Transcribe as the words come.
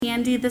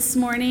Andy this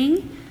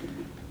morning.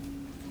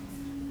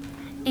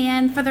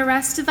 And for the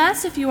rest of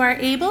us, if you are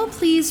able,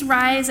 please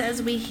rise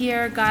as we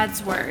hear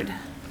God's word.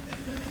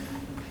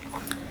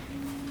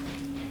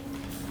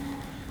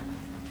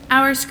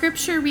 Our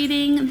scripture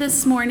reading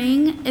this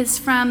morning is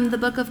from the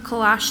book of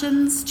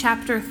Colossians,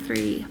 chapter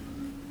 3.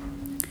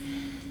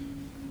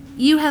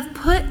 You have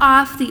put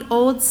off the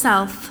old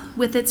self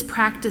with its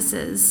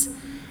practices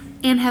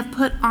and have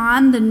put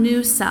on the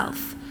new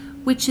self,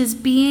 which is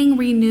being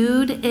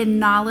renewed in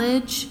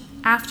knowledge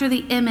after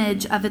the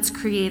image of its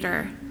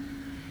creator.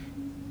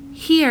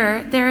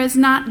 Here there is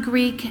not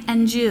Greek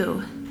and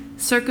Jew,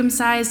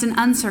 circumcised and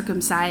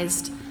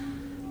uncircumcised,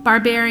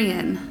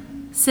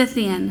 barbarian,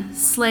 Scythian,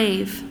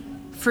 slave,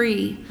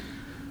 free,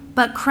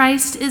 but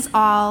Christ is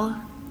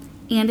all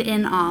and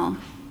in all.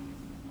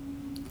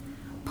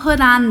 Put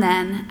on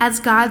then, as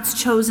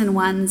God's chosen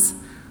ones,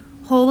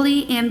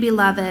 holy and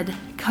beloved,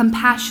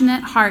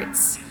 compassionate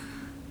hearts,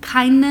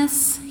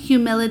 kindness,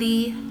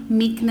 humility,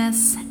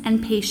 meekness,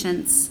 and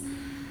patience,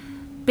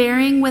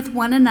 bearing with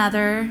one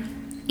another,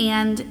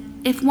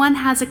 and if one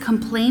has a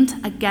complaint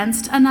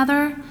against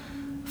another,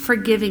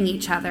 forgiving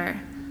each other.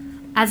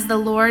 As the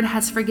Lord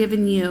has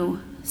forgiven you,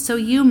 so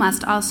you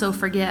must also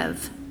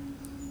forgive.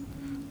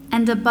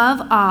 And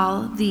above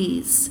all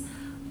these,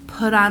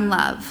 put on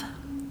love,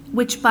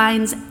 which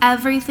binds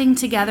everything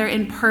together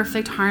in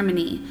perfect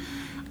harmony.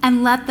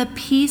 And let the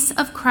peace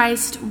of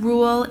Christ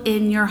rule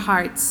in your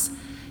hearts,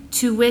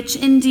 to which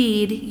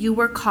indeed you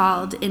were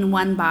called in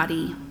one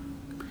body.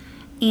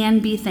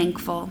 And be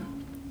thankful.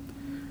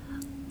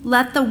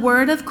 Let the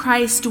word of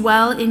Christ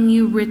dwell in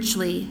you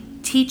richly,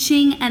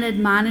 teaching and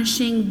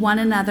admonishing one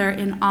another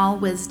in all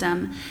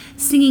wisdom,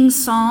 singing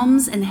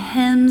psalms and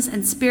hymns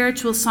and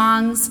spiritual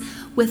songs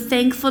with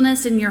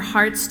thankfulness in your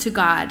hearts to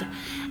God.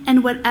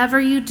 And whatever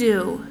you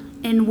do,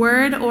 in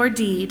word or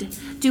deed,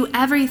 do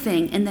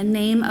everything in the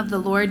name of the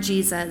Lord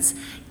Jesus,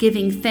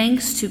 giving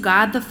thanks to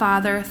God the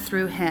Father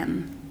through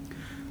him.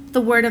 The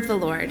word of the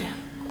Lord.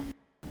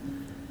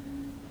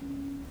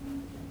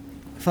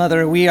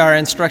 Father, we are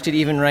instructed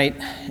even right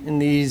in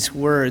these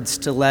words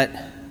to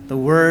let the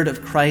word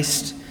of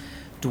Christ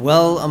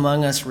dwell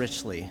among us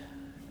richly.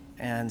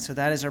 And so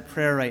that is our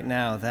prayer right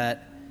now,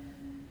 that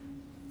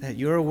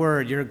your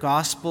word, your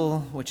gospel,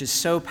 which is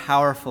so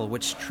powerful,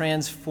 which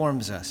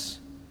transforms us,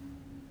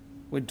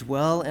 would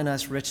dwell in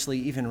us richly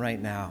even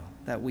right now,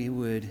 that we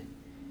would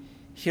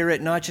hear it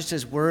not just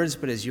as words,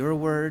 but as your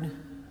word,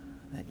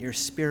 that your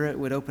spirit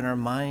would open our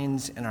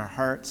minds and our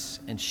hearts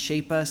and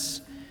shape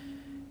us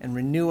and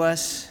renew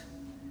us,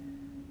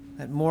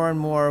 that more and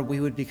more we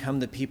would become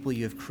the people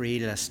you have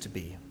created us to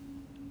be.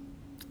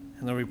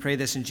 And Lord, we pray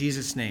this in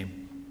Jesus'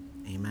 name.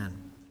 Amen.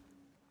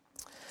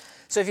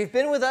 So if you've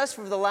been with us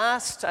for the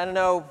last,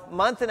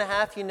 month and a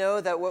half, you know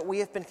that what we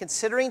have been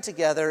considering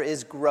together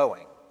is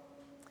growing.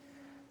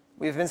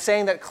 We've been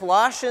saying that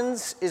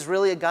Colossians is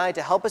really a guide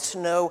to help us to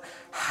know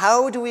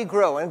how do we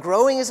grow. And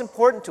growing is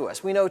important to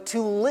us. We know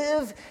to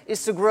live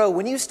is to grow.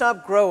 When you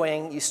stop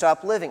growing, you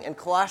stop living. And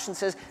Colossians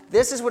says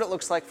this is what it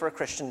looks like for a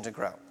Christian to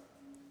grow.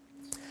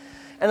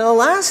 And in the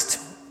last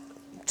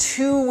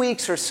 2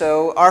 weeks or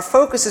so, our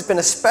focus has been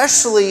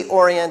especially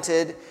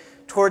oriented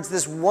towards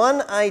this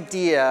one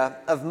idea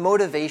of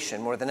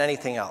motivation more than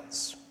anything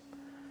else.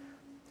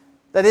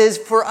 That is,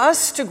 for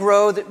us to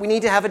grow, that we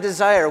need to have a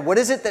desire. What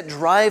is it that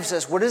drives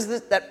us? What is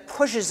it that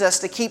pushes us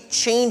to keep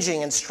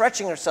changing and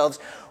stretching ourselves?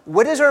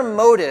 What is our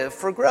motive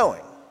for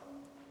growing?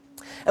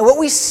 And what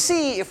we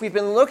see, if we've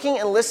been looking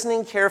and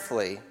listening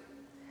carefully,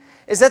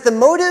 is that the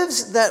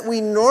motives that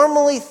we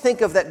normally think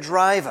of that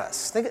drive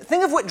us,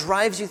 think of what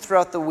drives you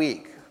throughout the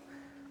week.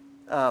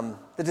 The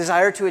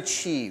desire to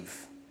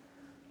achieve,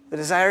 the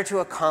desire to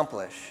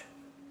accomplish,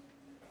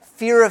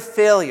 fear of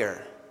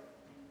failure,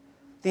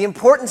 the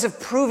importance of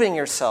proving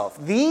yourself.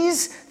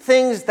 These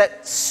things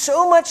that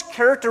so much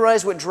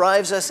characterize what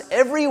drives us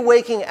every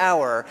waking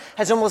hour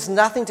has almost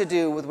nothing to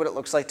do with what it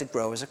looks like to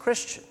grow as a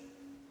Christian.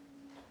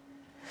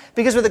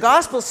 Because what the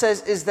gospel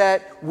says is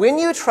that when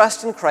you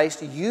trust in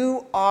Christ,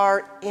 you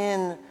are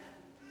in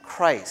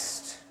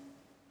Christ.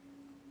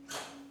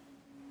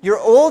 Your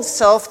old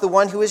self, the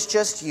one who is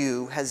just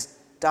you, has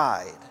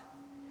died.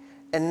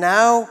 And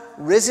now,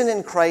 risen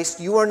in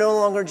Christ, you are no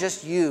longer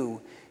just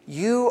you.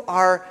 You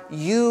are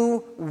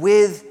you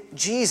with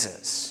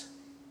Jesus.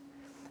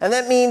 And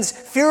that means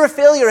fear of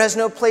failure has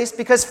no place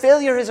because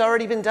failure has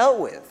already been dealt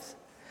with.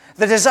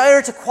 The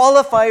desire to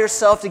qualify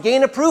yourself, to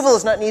gain approval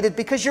is not needed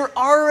because you're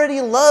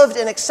already loved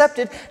and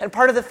accepted and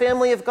part of the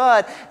family of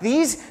God.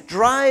 These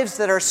drives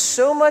that are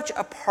so much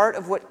a part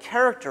of what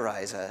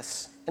characterize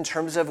us in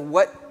terms of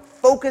what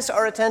focus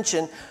our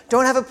attention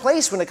don't have a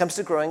place when it comes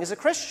to growing as a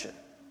Christian.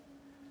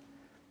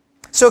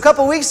 So a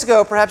couple weeks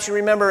ago, perhaps you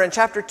remember in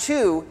chapter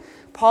 2,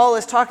 Paul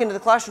is talking to the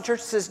Colossian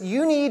church and says,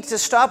 you need to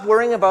stop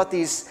worrying about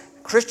these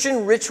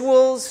Christian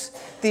rituals,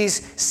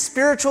 these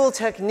spiritual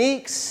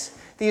techniques,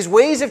 these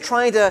ways of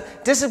trying to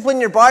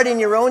discipline your body in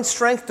your own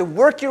strength to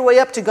work your way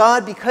up to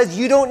God because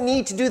you don't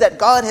need to do that.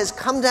 God has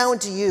come down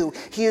to you.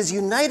 He has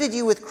united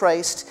you with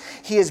Christ.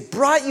 He has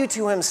brought you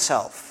to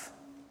himself.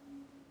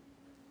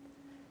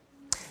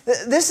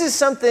 This is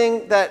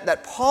something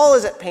that Paul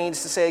is at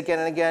pains to say again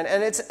and again,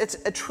 and it's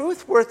a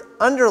truth worth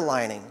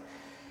underlining.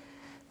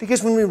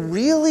 Because when we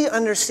really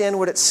understand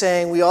what it's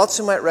saying, we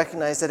also might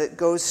recognize that it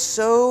goes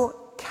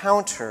so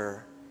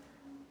counter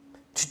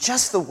to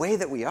just the way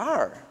that we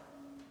are.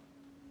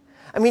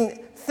 I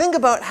mean, think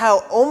about how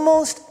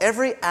almost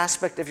every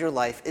aspect of your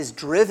life is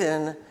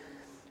driven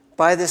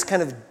by this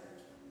kind of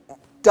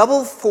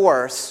double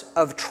force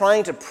of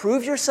trying to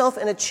prove yourself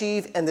and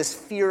achieve, and this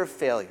fear of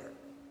failure.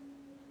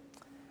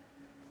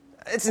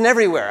 It's in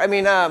everywhere. I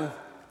mean,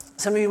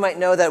 some of you might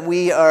know that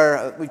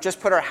we've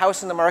just put our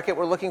house in the market.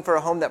 We're looking for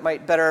a home that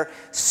might better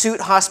suit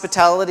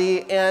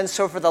hospitality. And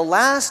so for the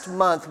last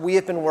month, we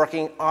have been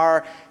working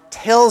our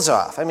tails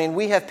off. I mean,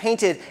 we have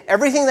painted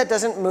everything that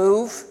doesn't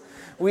move.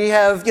 We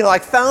have,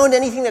 found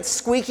anything that's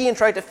squeaky and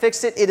tried to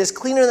fix it. It is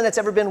cleaner than it's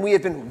ever been. We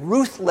have been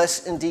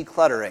ruthless in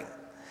decluttering.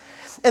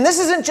 And this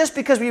isn't just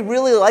because we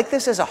really like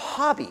this as a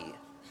hobby.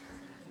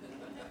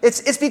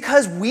 It's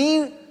because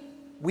we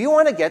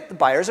want to get the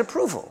buyer's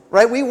approval,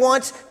 right? We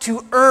want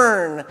to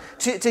earn,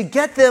 to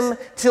get them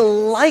to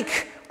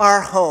like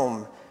our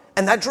home,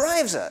 and that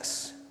drives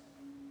us.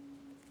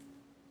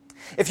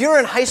 If you're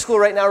in high school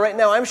right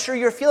now, I'm sure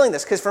you're feeling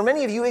this, because for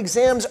many of you,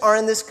 exams are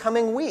in this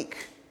coming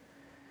week.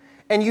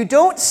 And you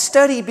don't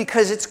study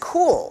because it's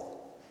cool.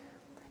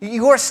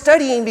 You are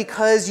studying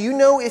because you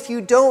know if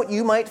you don't,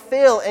 you might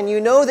fail, and you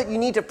know that you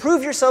need to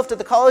prove yourself to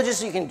the colleges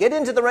so you can get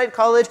into the right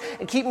college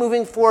and keep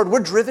moving forward. We're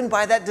driven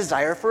by that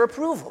desire for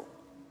approval.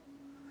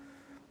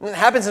 And it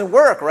happens in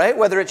work, right?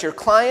 Whether it's your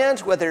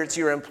client, whether it's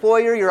your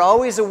employer, you're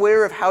always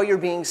aware of how you're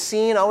being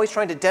seen, always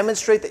trying to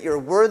demonstrate that you're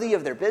worthy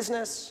of their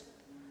business.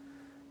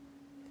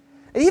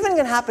 It even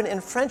can happen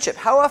in friendship.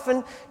 How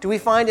often do we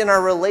find in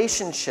our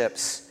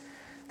relationships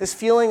this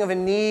feeling of a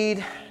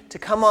need to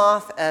come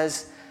off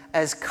as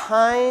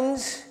kind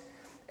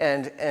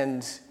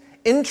and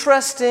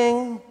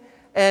interesting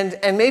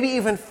and maybe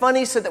even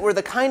funny, so that we're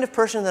the kind of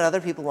person that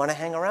other people want to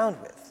hang around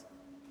with?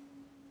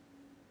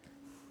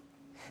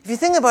 If you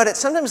think about it,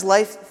 sometimes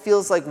life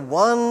feels like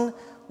one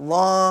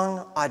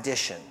long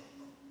audition,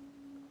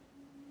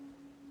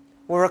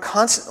 where we're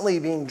constantly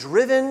being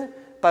driven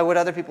by what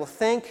other people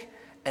think,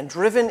 and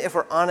driven, if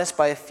we're honest,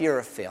 by a fear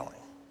of failing.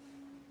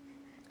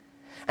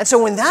 And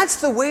so when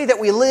that's the way that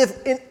we live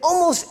in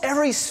almost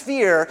every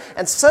sphere,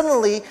 and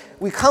suddenly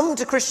we come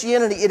to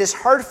Christianity, it is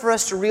hard for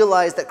us to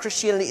realize that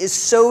Christianity is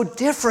so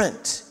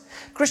different.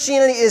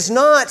 Christianity is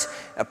not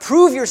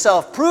prove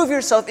yourself.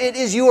 It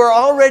is you are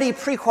already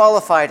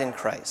pre-qualified in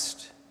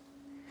Christ.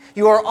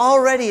 You are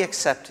already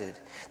accepted.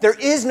 There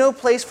is no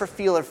place for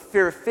fear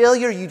of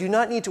failure. You do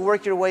not need to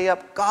work your way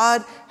up.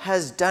 God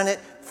has done it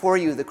for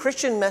you. The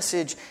Christian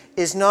message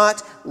is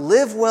not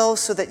live well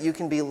so that you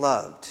can be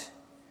loved.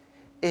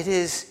 It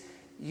is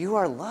you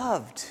are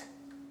loved,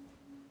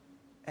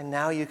 and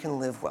now you can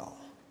live well.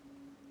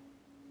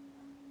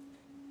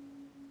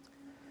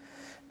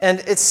 And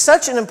it's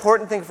such an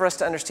important thing for us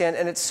to understand,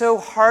 and it's so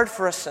hard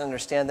for us to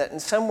understand that in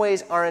some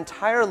ways our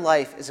entire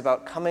life is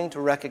about coming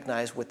to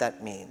recognize what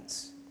that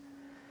means.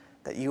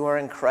 That you are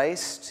in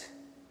Christ,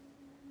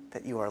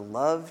 that you are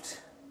loved,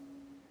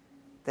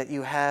 that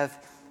you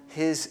have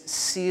His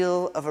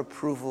seal of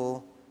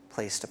approval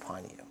placed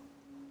upon you.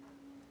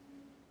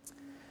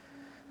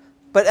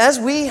 But as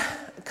we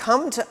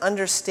come to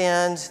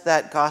understand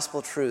that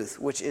gospel truth,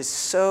 which is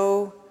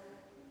so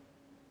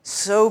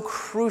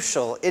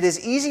crucial, it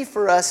is easy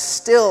for us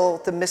still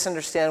to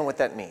misunderstand what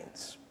that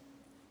means.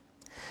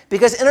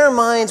 Because in our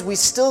minds, we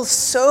still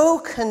so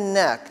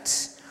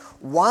connect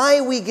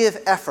why we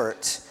give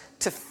effort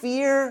to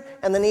fear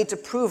and the need to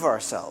prove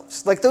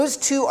ourselves. Like those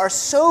two are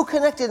so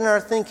connected in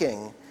our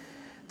thinking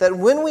that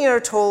when we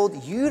are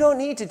told, you don't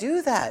need to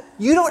do that,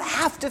 you don't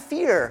have to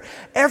fear,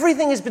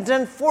 everything has been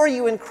done for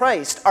you in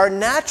Christ, our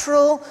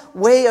natural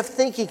way of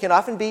thinking can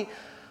often be,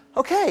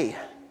 okay,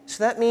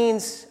 so that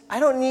means I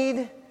don't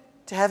need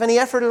to have any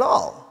effort at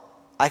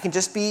all. I can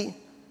just be,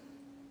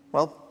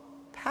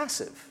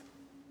 passive.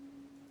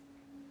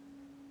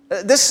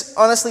 This,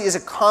 honestly, is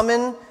a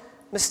common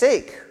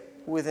mistake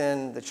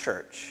within the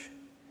church.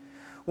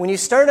 When you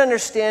start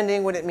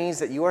understanding what it means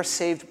that you are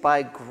saved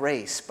by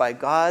grace, by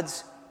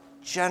God's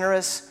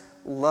generous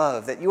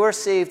love, that you are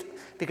saved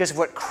because of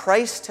what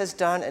Christ has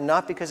done and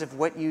not because of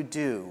what you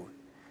do,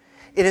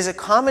 it is a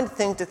common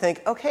thing to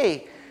think,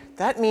 okay,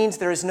 that means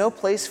there is no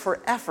place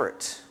for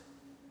effort.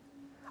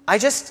 I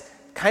just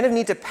kind of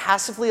need to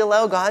passively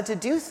allow God to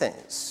do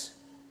things.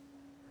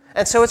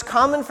 And so it's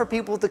common for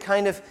people to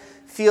kind of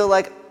feel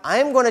like,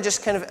 I'm going to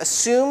just kind of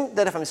assume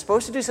that if I'm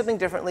supposed to do something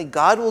differently,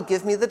 God will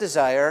give me the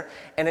desire,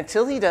 and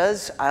until He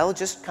does, I'll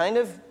just kind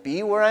of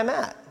be where I'm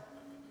at.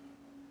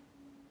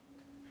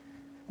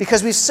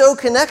 Because we've so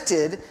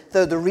connected,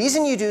 the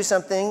reason you do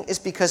something is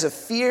because of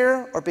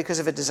fear or because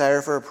of a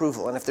desire for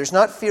approval. And if there's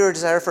not fear or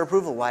desire for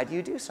approval, why do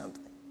you do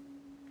something?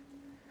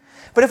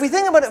 But if we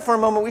think about it for a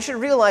moment, we should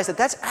realize that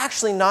that's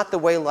actually not the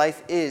way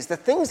life is. The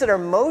things that are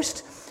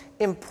most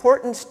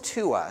important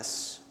to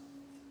us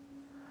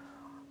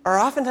are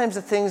oftentimes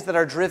the things that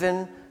are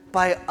driven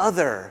by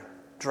other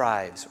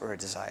drives or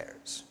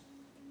desires.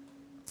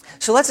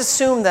 So let's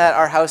assume that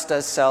our house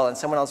does sell and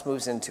someone else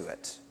moves into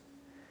it.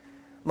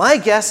 My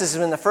guess is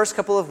in the first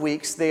couple of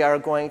weeks, they are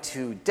going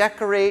to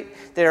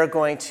decorate, they are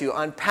going to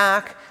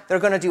unpack, they're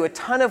going to do a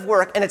ton of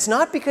work, and it's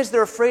not because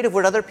they're afraid of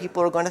what other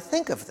people are going to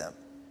think of them.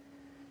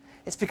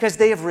 It's because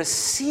they have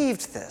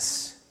received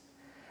this,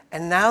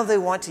 and now they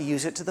want to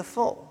use it to the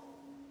full.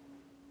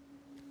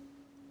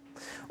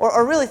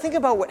 Or really, think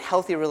about what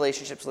healthy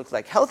relationships look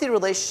like. Healthy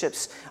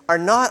relationships are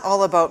not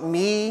all about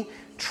me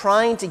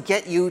trying to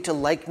get you to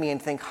like me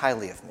and think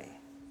highly of me,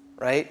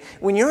 right?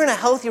 When you're in a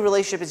healthy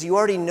relationship, is you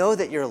already know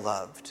that you're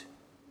loved.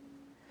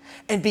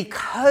 And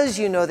because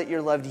you know that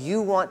you're loved,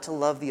 you want to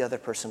love the other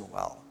person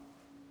well.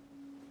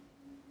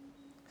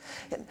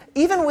 And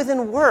even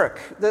within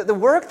work, the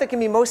work that can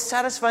be most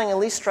satisfying and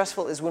least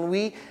stressful is when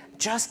we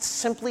just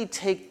simply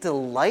take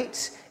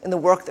delight in the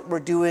work that we're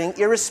doing,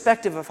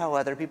 irrespective of how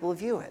other people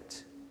view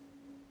it.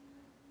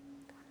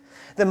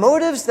 The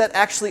motives that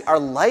actually are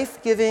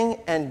life-giving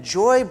and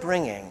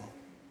joy-bringing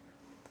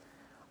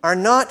are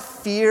not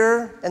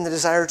fear and the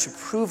desire to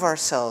prove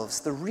ourselves.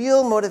 The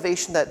real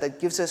motivation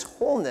that gives us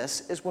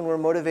wholeness is when we're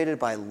motivated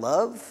by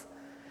love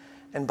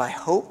and by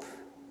hope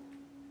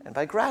and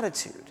by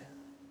gratitude.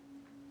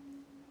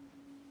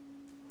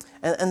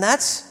 And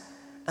that's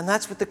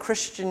what the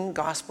Christian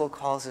gospel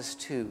calls us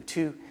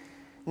to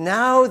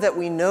now that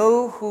we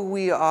know who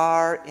we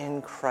are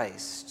in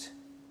Christ,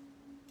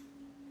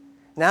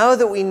 now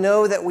that we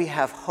know that we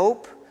have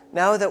hope,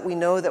 now that we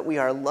know that we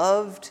are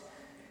loved,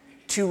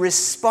 to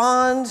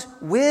respond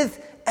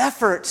with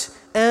effort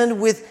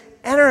and with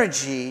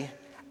energy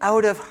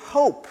out of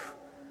hope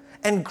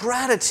and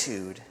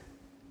gratitude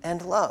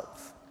and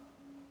love.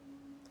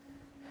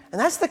 And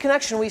that's the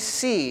connection we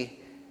see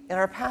in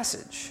our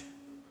passage.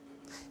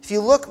 If you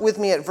look with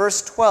me at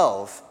verse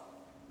 12,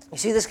 you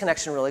see this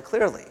connection really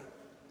clearly.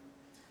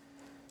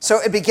 So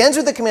it begins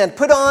with the command,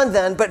 put on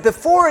then, but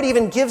before it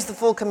even gives the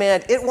full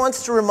command, it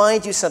wants to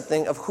remind you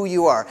something of who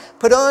you are.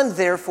 Put on,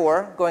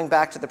 therefore, going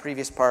back to the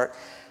previous part,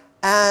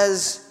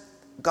 as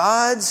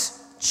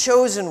God's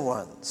chosen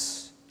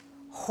ones,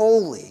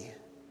 holy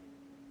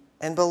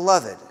and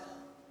beloved.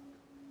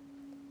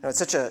 Now, it's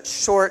such a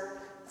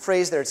short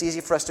phrase there, it's easy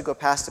for us to go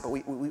past it, but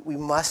we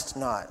must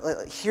not.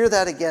 Hear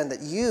that again,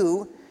 that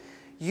you,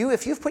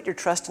 if you've put your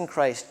trust in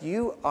Christ,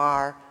 you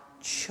are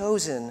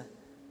chosen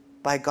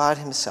by God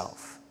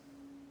himself.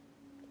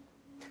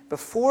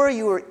 Before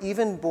you were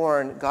even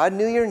born, God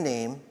knew your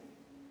name.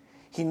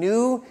 He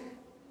knew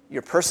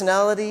your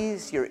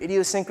personalities, your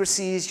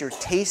idiosyncrasies, your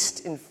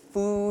taste in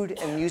food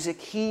and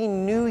music. He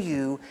knew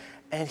you,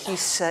 and he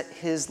set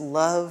his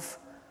love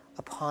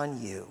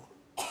upon you.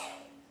 And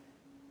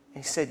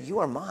he said, you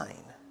are mine.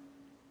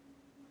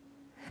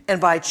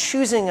 And by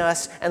choosing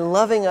us and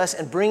loving us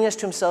and bringing us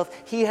to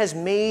himself, he has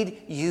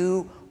made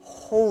you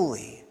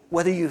holy.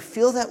 Whether you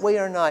feel that way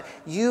or not,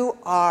 you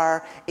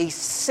are a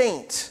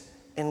saint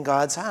in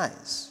God's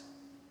eyes.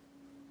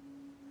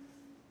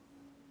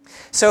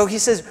 So he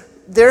says,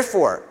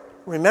 therefore,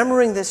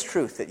 remembering this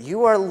truth, that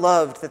you are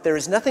loved, that there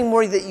is nothing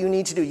more that you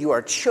need to do, you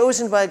are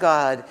chosen by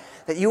God,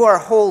 that you are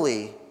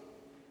holy.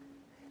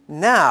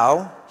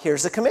 Now,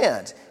 here's the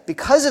command.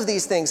 Because of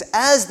these things,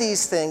 as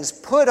these things,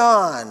 put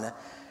on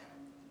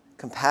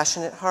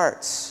compassionate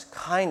hearts,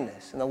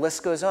 kindness, and the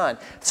list goes on.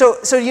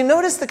 So you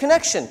notice the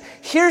connection.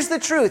 Here's the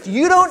truth.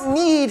 You don't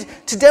need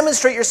to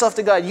demonstrate yourself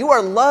to God. You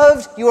are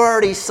loved. You are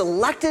already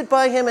selected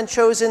by him and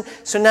chosen.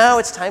 So now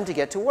it's time to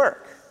get to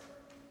work.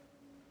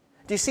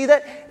 Do you see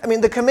that? I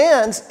mean, the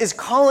command is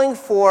calling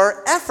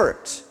for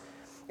effort.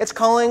 It's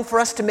calling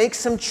for us to make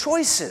some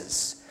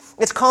choices.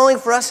 It's calling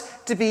for us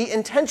to be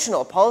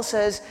intentional. Paul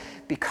says,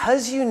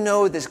 because you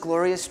know this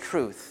glorious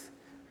truth,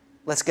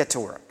 let's get to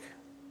work.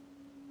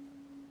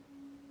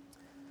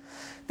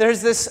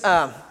 There's this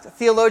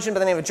theologian by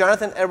the name of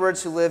Jonathan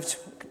Edwards who lived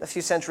a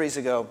few centuries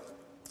ago.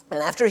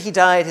 And after he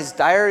died, his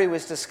diary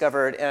was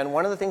discovered. And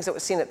one of the things that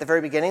was seen at the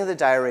very beginning of the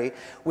diary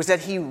was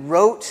that he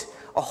wrote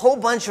a whole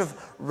bunch of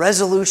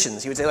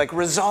resolutions. He would say, like,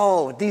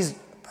 resolve, these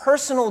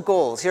personal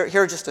goals. Here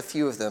are just a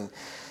few of them.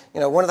 You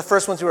know, one of the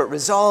first ones he wrote,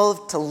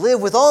 resolve to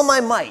live with all my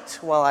might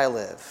while I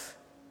live.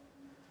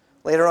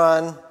 Later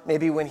on,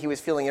 maybe when he was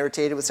feeling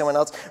irritated with someone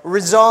else,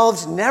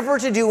 resolved never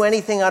to do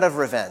anything out of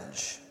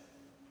revenge.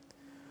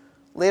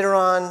 Later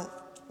on,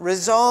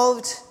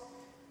 resolved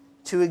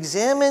to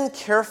examine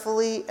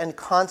carefully and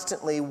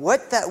constantly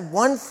what that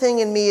one thing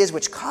in me is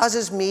which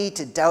causes me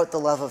to doubt the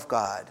love of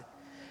God,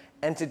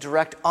 and to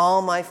direct all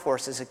my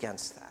forces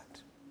against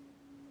that.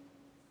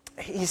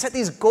 He set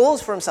these goals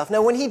for himself.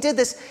 Now, when he did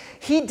this,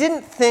 he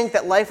didn't think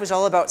that life was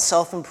all about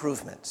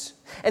self-improvement.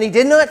 And he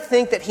did not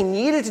think that he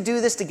needed to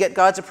do this to get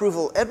God's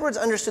approval. Edwards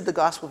understood the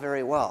gospel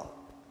very well.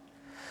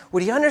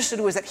 What he understood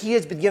was that he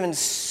had been given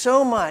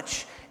so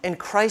much in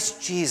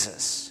Christ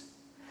Jesus.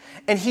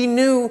 And he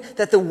knew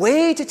that the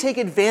way to take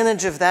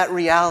advantage of that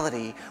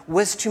reality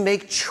was to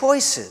make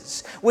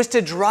choices, was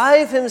to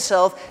drive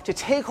himself to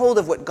take hold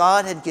of what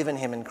God had given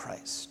him in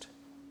Christ.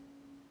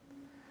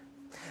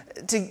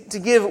 To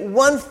give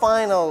one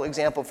final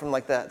example from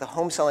like the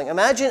home selling,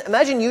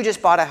 imagine you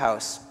just bought a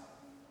house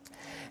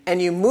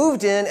and you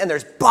moved in and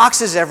there's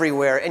boxes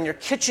everywhere and your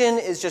kitchen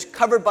is just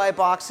covered by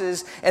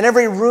boxes and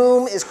every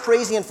room is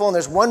crazy and full and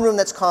there's one room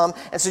that's calm,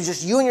 and so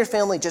just you and your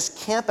family just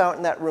camp out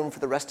in that room for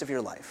the rest of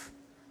your life.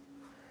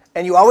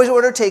 And you always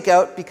order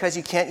takeout because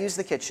you can't use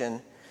the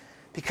kitchen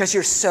because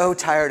you're so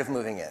tired of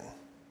moving in.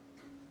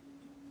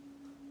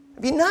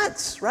 It'd be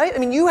nuts, right? I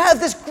mean, you have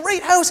this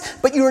great house,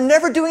 but you're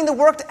never doing the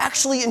work to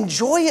actually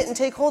enjoy it and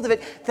take hold of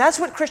it. That's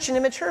what Christian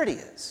immaturity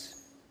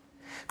is.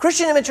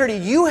 Christian immaturity,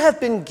 you have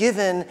been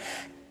given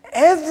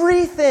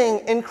everything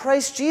in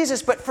Christ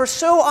Jesus, but for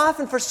so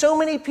often, for so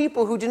many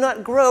people who do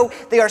not grow,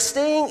 they are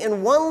staying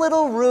in one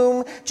little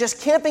room,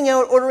 just camping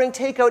out, ordering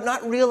takeout,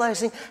 not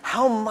realizing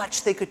how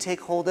much they could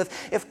take hold of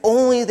if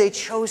only they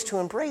chose to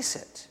embrace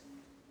it.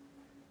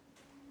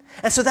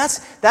 And so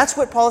that's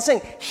what Paul is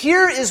saying.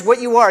 Here is what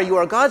you are. You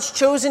are God's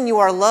chosen. You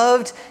are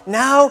loved.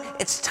 Now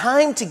it's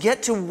time to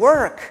get to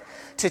work,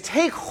 to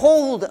take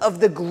hold of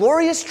the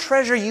glorious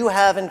treasure you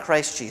have in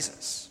Christ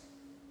Jesus.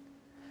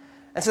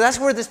 And so that's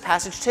where this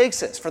passage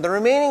takes us. For the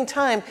remaining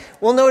time,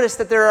 we'll notice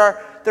that there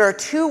are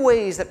two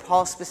ways that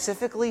Paul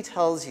specifically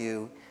tells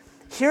you,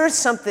 here's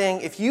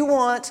something, if you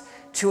want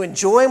to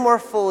enjoy more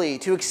fully,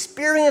 to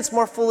experience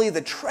more fully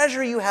the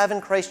treasure you have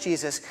in Christ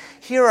Jesus,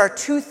 here are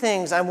two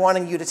things I'm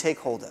wanting you to take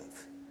hold of.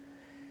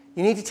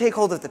 You need to take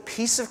hold of the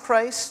peace of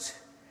Christ,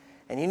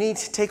 and you need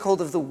to take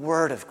hold of the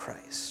word of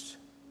Christ.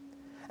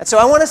 And so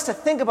I want us to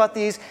think about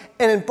these,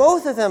 and in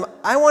both of them,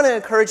 I want to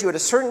encourage you at a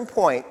certain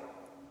point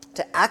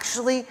to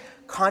actually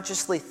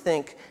consciously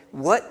think,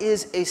 what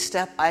is a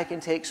step I can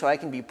take so I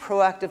can be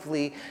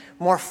proactively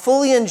more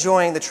fully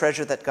enjoying the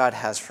treasure that God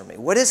has for me?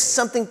 What is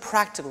something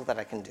practical that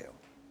I can do?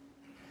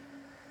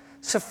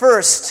 So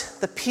first,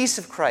 the peace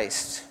of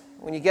Christ.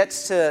 When you get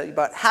to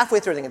about halfway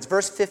through, I think it's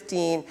verse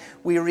 15,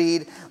 we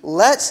read,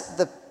 "Let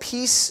the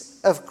peace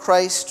of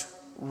Christ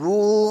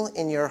rule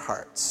in your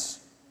hearts."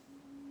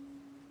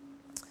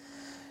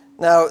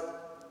 Now,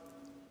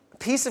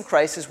 peace of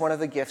Christ is one of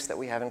the gifts that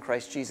we have in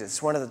Christ Jesus.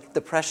 It's one of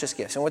the precious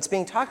gifts. And what's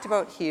being talked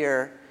about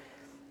here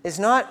is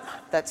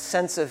not that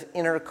sense of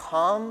inner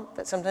calm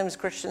that sometimes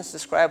Christians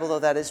describe, although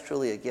that is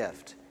truly a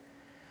gift.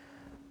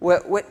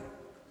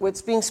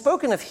 What's being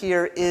spoken of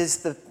here is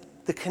the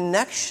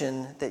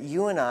connection that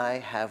you and I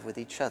have with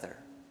each other.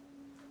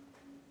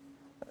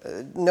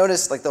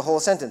 Notice like the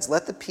whole sentence,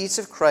 "Let the peace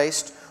of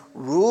Christ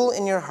rule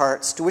in your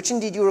hearts, to which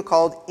indeed you were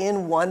called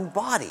in one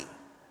body."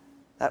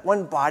 That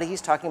one body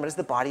he's talking about is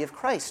the body of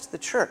Christ, the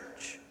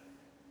church.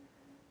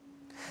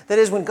 That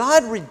is, when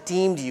God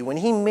redeemed you, when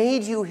he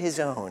made you his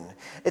own,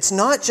 it's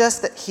not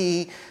just that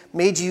he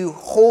made you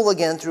whole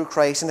again through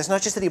Christ, and it's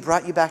not just that he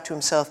brought you back to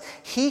himself.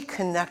 He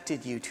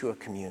connected you to a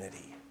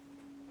community.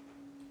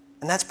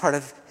 And that's part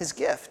of his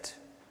gift.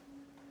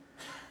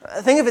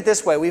 Think of it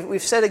this way.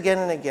 We've said again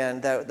and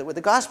again that what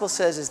the gospel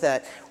says is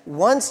that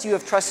once you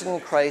have trusted in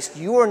Christ,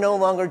 you are no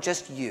longer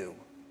just you.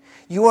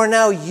 You are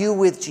now you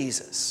with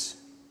Jesus.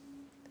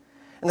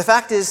 And the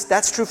fact is,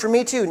 that's true for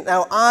me too.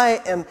 Now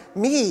I am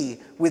me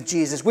with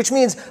Jesus, which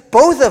means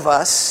both of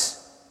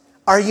us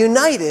are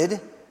united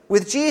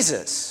with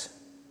Jesus,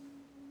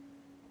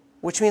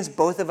 which means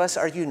both of us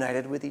are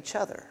united with each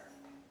other.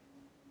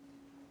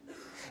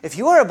 If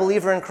you are a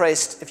believer in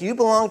Christ, if you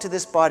belong to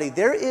this body,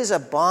 there is a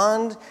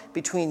bond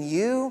between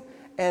you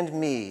and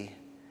me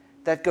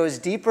that goes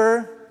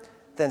deeper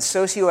than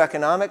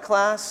socioeconomic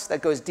class,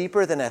 that goes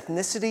deeper than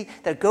ethnicity,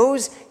 that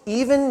goes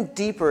even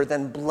deeper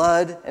than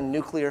blood and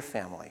nuclear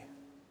family.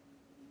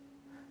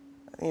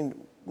 I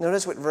mean,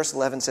 notice what verse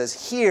 11 says.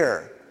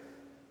 "Here,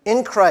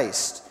 in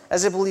Christ,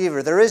 as a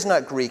believer, there is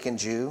not Greek and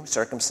Jew,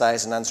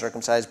 circumcised and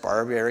uncircumcised,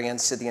 barbarian,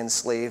 Scythian,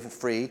 slave,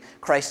 free.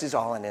 Christ is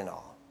all and in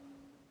all."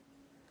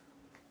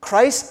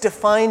 Christ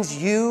defines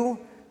you,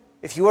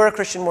 if you are a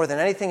Christian, more than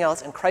anything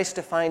else, and Christ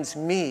defines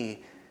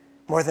me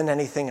more than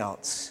anything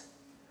else,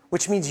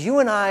 which means you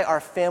and I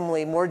are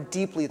family more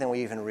deeply than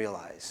we even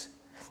realize.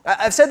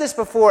 I've said this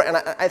before, and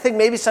I think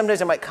maybe sometimes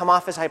it might come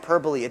off as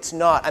hyperbole. It's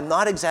not. I'm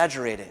not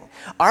exaggerating.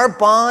 Our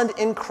bond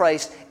in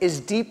Christ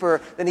is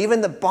deeper than even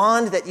the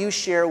bond that you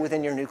share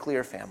within your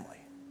nuclear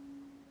family.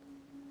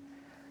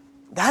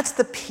 That's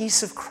the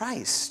peace of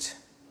Christ.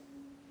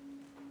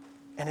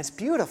 And it's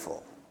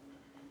beautiful.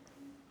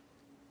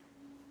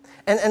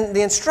 And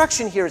the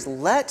instruction here is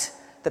let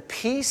the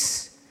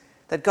peace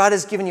that God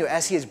has given you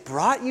as he has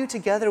brought you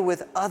together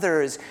with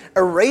others,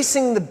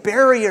 erasing the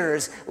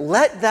barriers,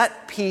 let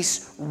that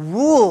peace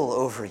rule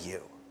over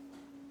you.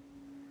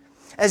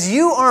 As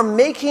you are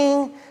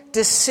making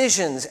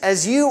decisions,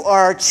 as you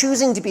are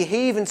choosing to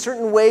behave in a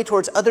certain way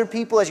towards other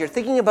people, as you're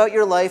thinking about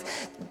your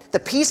life, the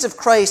peace of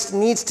Christ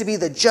needs to be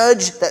the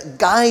judge that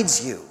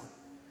guides you.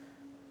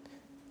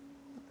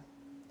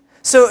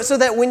 So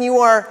that when you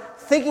are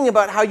thinking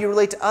about how you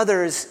relate to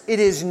others, it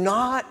is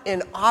not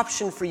an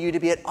option for you to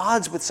be at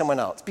odds with someone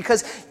else.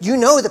 Because you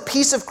know the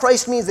peace of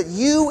Christ means that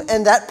you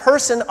and that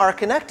person are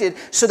connected.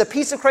 So the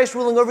peace of Christ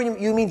ruling over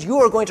you means you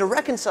are going to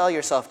reconcile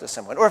yourself to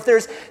someone. Or if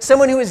there's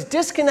someone who is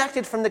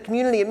disconnected from the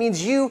community, it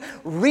means you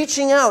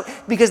reaching out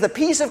because the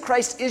peace of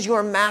Christ is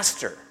your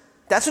master.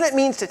 That's what it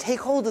means to take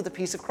hold of the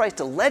peace of Christ,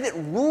 to let it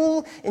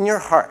rule in your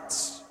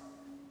hearts.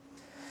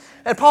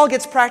 And Paul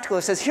gets practical.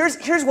 He says,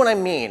 here's what I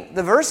mean.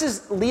 The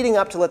verses leading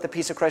up to let the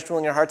peace of Christ rule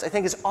in your hearts, I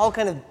think is all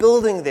kind of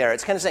building there.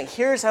 It's kind of saying,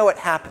 here's how it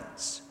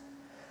happens.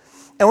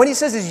 And what he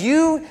says is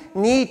you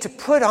need to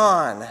put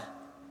on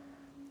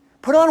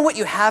what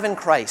you have in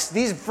Christ.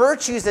 These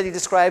virtues that he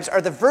describes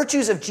are the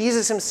virtues of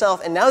Jesus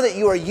himself, and now that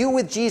you are you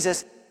with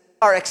Jesus,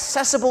 are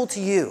accessible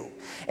to you.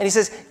 And he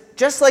says,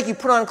 just like you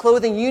put on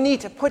clothing, you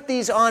need to put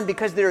these on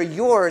because they're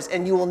yours,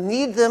 and you will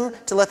need them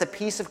to let the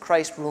peace of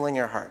Christ rule in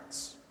your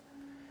hearts.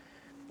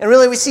 And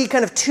really, we see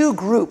kind of two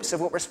groups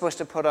of what we're supposed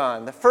to put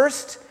on. The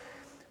first,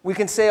 we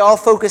can say, all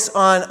focus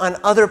on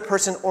other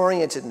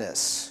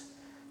person-orientedness.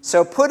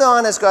 So put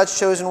on, as God's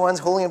chosen ones,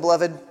 holy and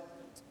beloved,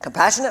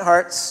 compassionate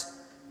hearts,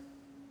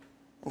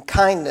 and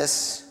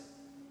kindness,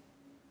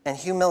 and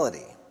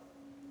humility.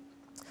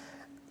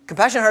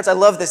 Compassionate hearts, I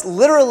love this.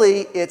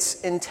 Literally,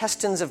 it's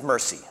intestines of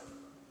mercy.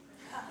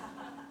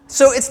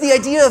 So it's the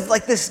idea of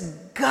like this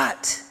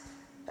gut.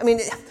 I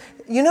mean,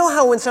 you know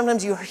how when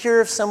sometimes you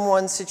hear of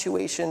someone's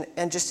situation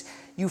and just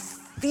you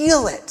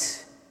feel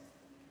it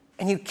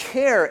and you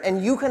care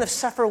and you kind of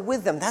suffer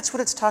with them. That's what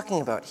it's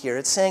talking about here.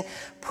 It's saying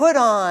put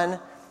on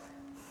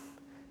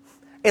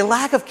a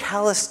lack of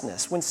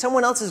callousness. When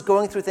someone else is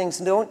going through things,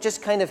 don't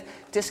just kind of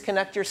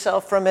disconnect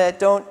yourself from it.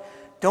 Don't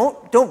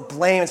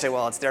blame and say,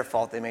 well, it's their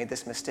fault they made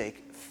this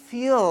mistake.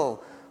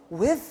 Feel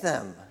with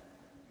them.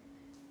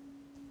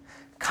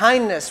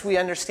 Kindness, we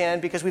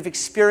understand because we've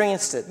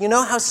experienced it. You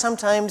know how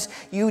sometimes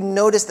you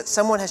notice that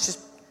someone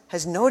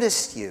has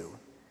noticed you,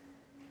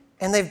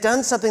 and they've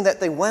done something that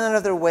they went out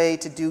of their way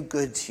to do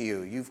good to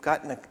you. You've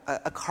gotten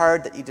a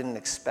card that you didn't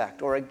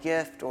expect, or a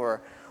gift,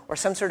 or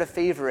some sort of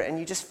favor, and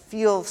you just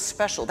feel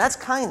special. That's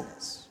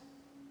kindness.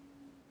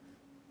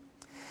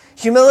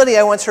 Humility,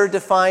 I once heard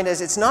defined as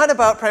it's not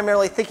about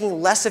primarily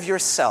thinking less of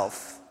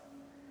yourself,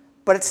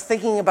 but it's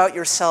thinking about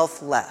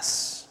yourself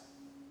less.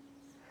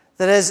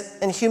 That is,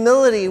 in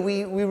humility,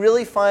 we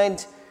really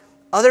find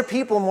other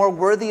people more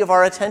worthy of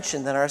our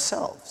attention than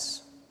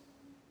ourselves.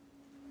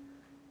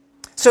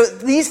 So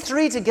these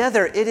three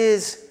together, it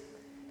is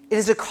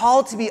a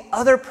call to be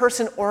other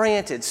person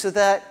oriented so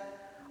that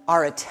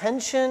our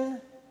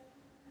attention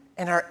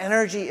and our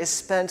energy is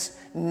spent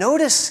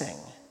noticing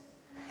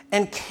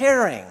and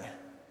caring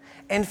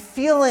and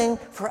feeling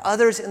for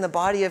others in the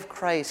body of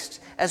Christ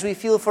as we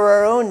feel for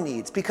our own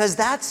needs, because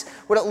that's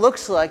what it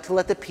looks like to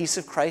let the peace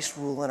of Christ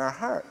rule in our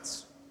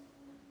hearts.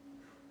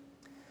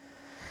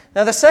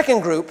 Now, the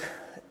second group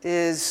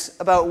is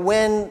about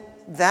when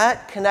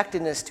that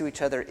connectedness to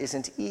each other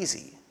isn't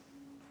easy.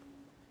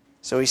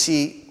 So we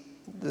see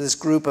this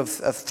group of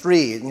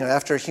three.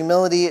 After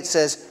humility, it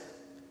says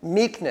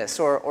meekness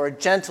or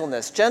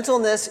gentleness.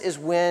 Gentleness is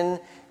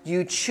when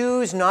you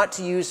choose not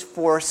to use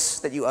force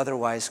that you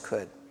otherwise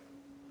could.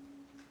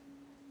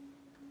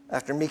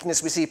 After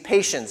meekness, we see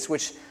patience,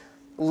 which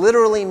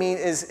literally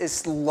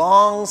is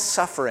long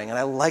suffering. And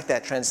I like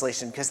that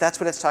translation because that's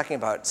what it's talking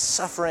about,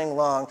 suffering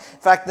long. In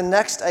fact, the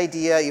next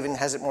idea even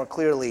has it more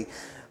clearly,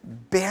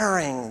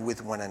 bearing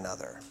with one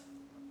another.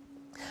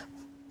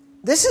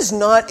 This is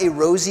not a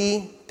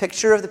rosy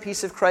picture of the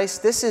peace of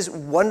Christ. This is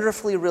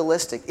wonderfully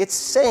realistic. It's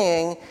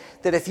saying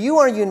that if you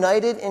are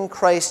united in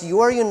Christ,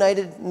 you are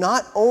united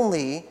not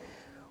only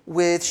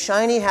with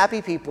shiny,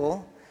 happy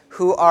people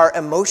who are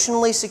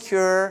emotionally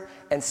secure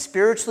and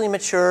spiritually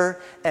mature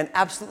and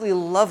absolutely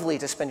lovely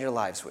to spend your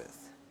lives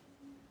with.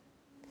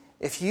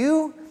 If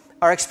you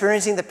are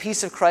experiencing the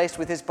peace of Christ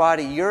with his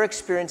body, you're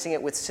experiencing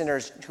it with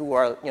sinners who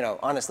are,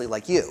 honestly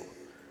like you,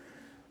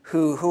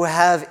 who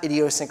have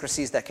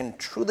idiosyncrasies that can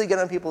truly get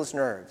on people's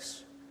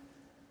nerves,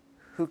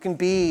 who can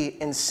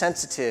be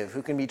insensitive,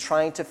 who can be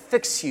trying to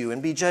fix you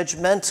and be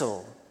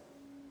judgmental,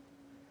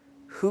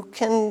 who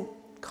can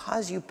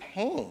cause you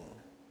pain.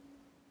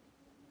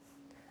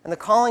 And the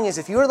calling is,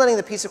 if you are letting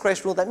the peace of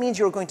Christ rule, that means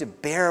you're going to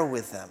bear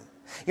with them.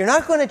 You're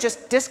not going to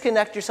just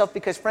disconnect yourself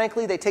because,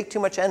 frankly, they take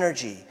too much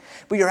energy.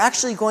 But you're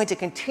actually going to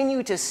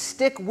continue to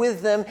stick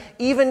with them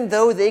even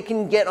though they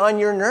can get on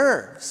your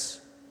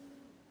nerves.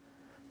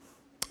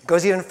 It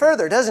goes even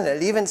further, doesn't it?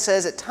 It even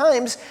says at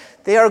times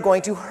they are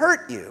going to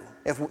hurt you.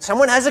 If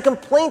someone has a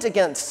complaint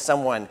against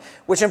someone,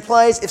 which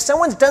implies if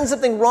someone's done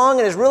something wrong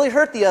and has really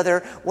hurt the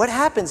other, what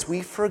happens?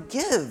 We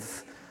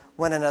forgive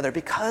one another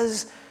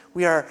because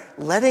we are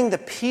letting the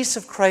peace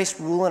of Christ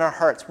rule in our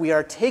hearts. We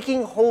are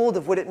taking hold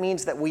of what it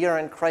means that we are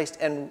in Christ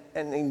and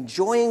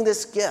enjoying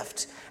this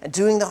gift and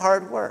doing the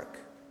hard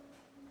work.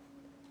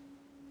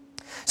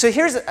 So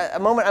here's a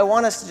moment I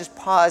want us to just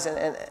pause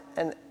and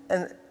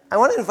I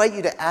want to invite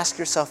you to ask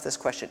yourself this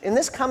question. In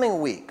this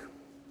coming week,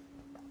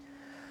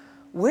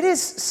 what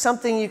is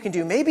something you can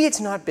do? Maybe it's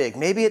not big,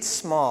 maybe it's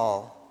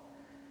small,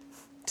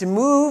 to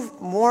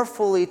move more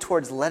fully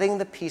towards letting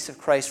the peace of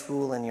Christ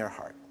rule in your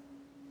heart.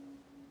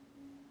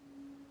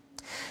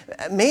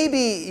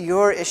 Maybe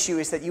your issue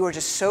is that you are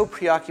just so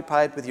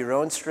preoccupied with your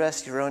own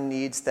stress, your own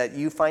needs, that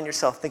you find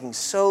yourself thinking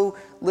so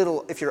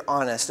little, if you're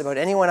honest, about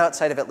anyone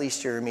outside of at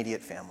least your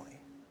immediate family.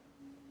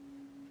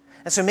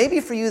 And so maybe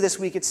for you this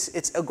week,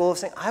 it's a goal of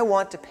saying, I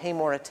want to pay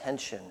more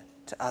attention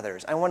to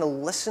others. I want to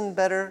listen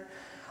better.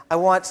 I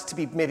want to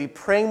be maybe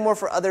praying more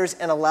for others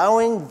and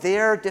allowing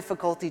their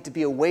difficulty to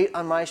be a weight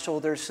on my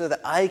shoulders so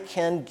that I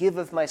can give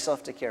of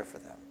myself to care for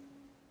them.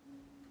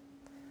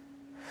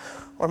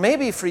 Or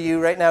maybe for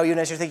you right now, even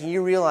as you're thinking,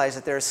 you realize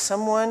that there's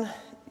someone,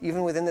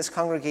 even within this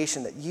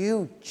congregation, that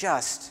you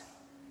just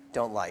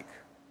don't like.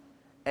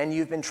 And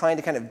you've been trying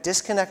to kind of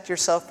disconnect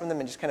yourself from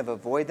them and just kind of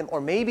avoid them. Or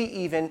maybe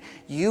even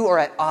you are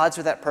at odds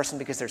with that person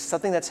because there's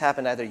something that's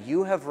happened. Either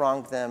you have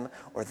wronged them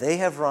or they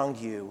have wronged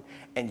you,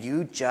 and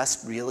you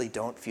just really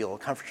don't feel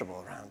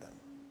comfortable around them.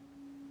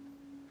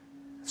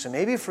 So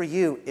maybe for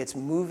you, it's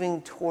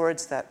moving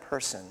towards that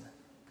person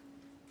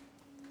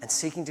and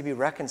seeking to be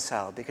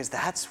reconciled, because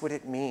that's what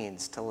it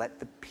means to let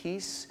the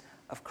peace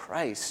of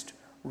Christ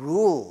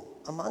rule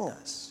among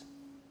us.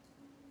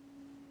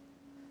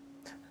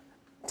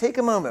 Take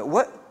a moment.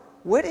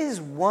 What is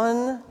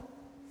one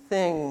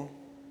thing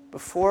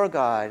before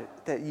God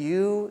that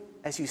you,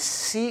 as you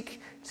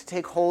seek to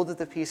take hold of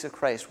the peace of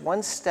Christ,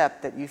 one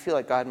step that you feel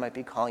like God might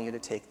be calling you to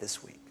take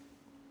this week?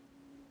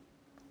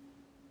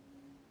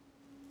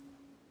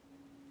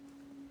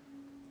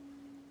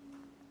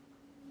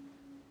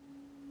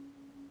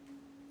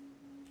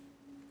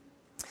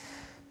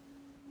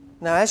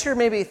 Now, as you're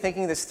maybe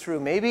thinking this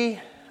through,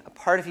 maybe a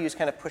part of you is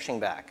kind of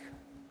pushing back.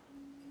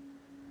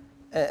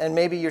 And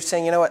maybe you're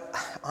saying, you know what,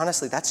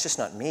 honestly, that's just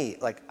not me.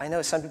 Like, I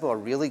know some people are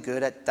really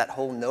good at that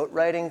whole note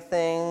writing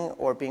thing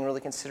or being really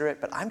considerate,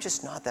 but I'm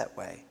just not that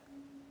way.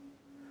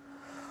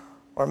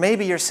 Or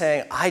maybe you're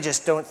saying, I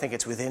just don't think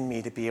it's within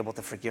me to be able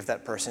to forgive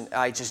that person.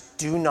 I just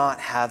do not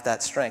have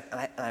that strength.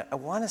 And I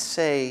want to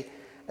say,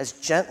 as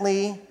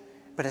gently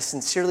but as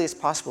sincerely as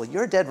possible,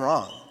 you're dead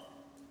wrong.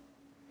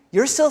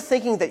 You're still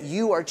thinking that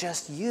you are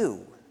just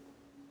you.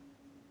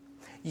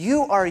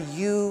 You are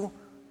you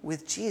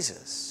with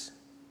Jesus.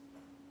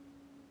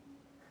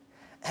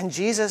 And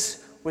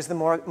Jesus was the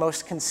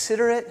most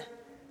considerate,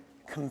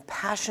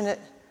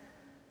 compassionate,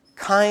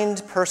 kind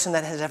person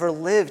that has ever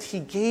lived. He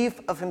gave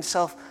of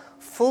himself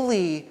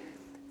fully,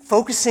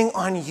 focusing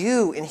on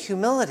you in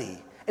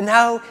humility. And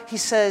now he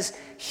says,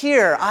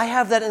 here, I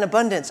have that in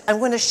abundance. I'm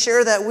going to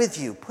share that with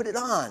you. Put it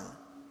on.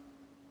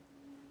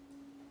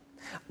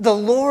 The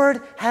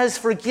Lord has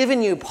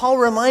forgiven you. Paul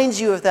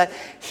reminds you of that.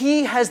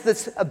 He has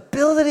this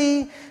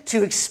ability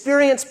to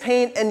experience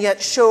pain and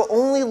yet show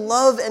only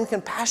love and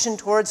compassion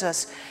towards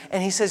us.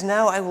 And he says,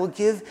 now I will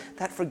give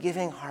that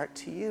forgiving heart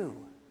to you.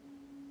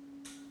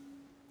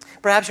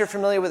 Perhaps you're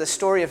familiar with the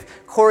story of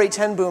Corrie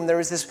ten Boom. There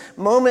was this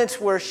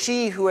moment where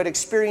she, who had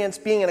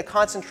experienced being in a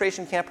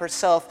concentration camp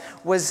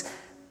herself, was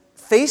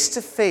face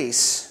to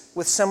face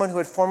with someone who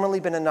had formerly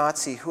been a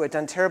Nazi, who had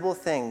done terrible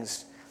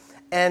things,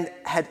 and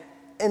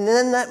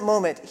in that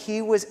moment,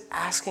 he was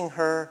asking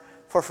her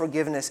for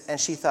forgiveness, and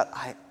she thought,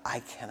 I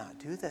cannot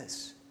do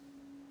this.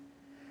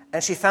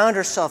 And she found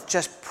herself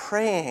just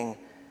praying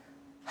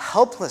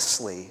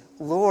helplessly,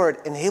 Lord,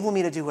 enable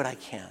me to do what I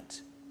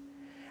can't.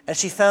 And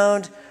she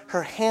found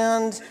her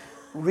hand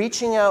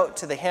reaching out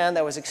to the hand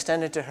that was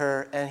extended to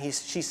her, and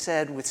she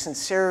said with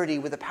sincerity,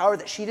 with a power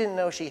that she didn't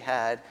know she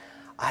had,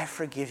 I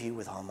forgive you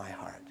with all my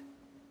heart.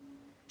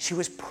 She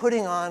was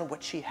putting on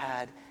what she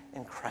had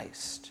in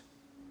Christ.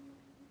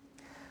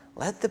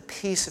 Let the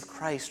peace of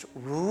Christ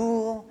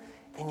rule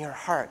in your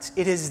hearts.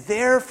 It is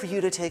there for you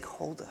to take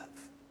hold of.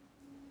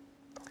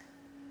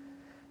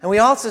 And we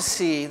also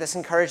see this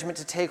encouragement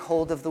to take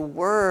hold of the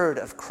word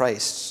of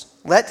Christ.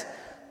 Let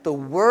the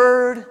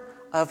word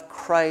of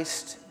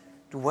Christ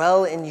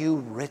dwell in you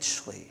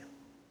richly.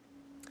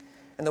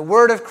 And the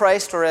word of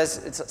Christ, or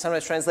as it's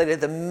sometimes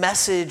translated, the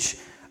message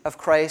of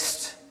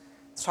Christ,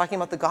 it's talking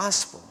about the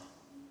gospel.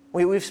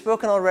 We've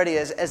spoken already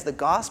as the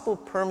gospel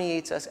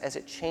permeates us, as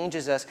it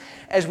changes us,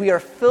 as we are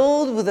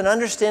filled with an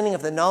understanding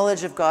of the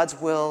knowledge of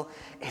God's will,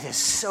 it is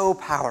so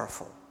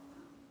powerful.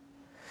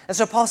 And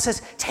so Paul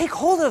says, take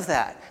hold of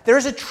that. There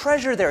is a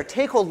treasure there.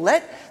 Take hold.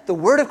 Let the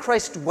word of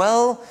Christ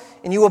dwell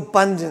in you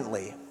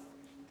abundantly.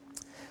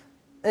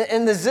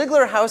 In the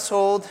Ziegler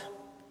household,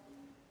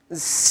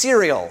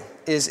 cereal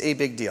is a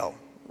big deal.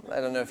 I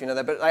don't know if you know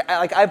that, but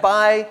I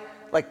buy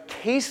like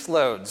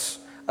caseloads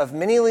of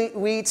mini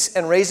wheats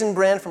and Raisin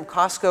Bran from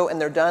Costco,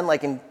 and they're done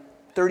like in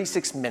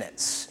 36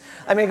 minutes.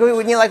 I mean,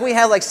 we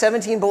have like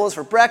 17 bowls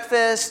for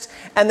breakfast,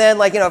 and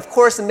then of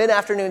course, the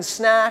mid-afternoon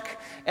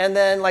snack, and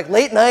then like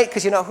late night,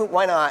 because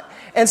why not?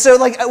 And so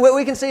what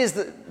we can say is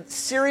that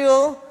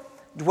cereal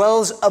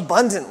dwells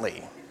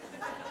abundantly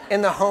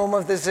in the home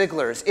of the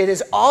Zieglers. It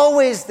is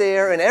always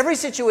there in every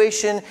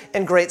situation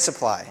in great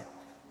supply.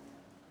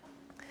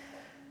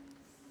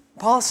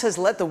 Paul says,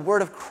 let the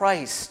word of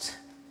Christ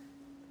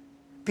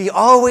be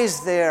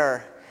always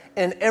there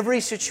in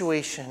every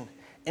situation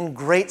in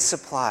great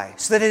supply,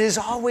 so that it is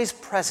always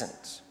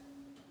present.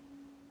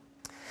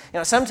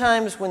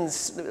 Sometimes when the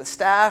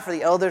staff or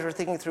the elders are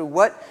thinking through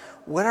what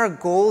our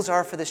goals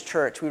are for this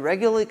church, we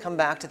regularly come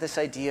back to this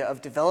idea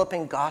of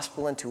developing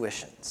gospel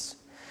intuitions.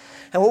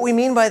 And what we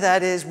mean by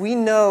that is we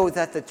know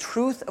that the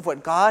truth of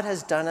what God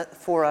has done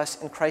for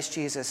us in Christ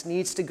Jesus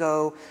needs to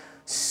go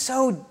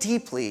so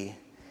deeply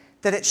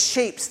that it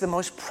shapes the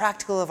most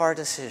practical of our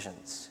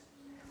decisions.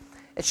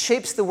 It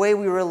shapes the way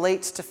we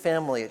relate to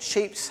family. It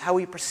shapes how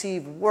we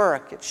perceive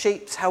work. It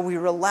shapes how we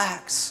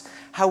relax,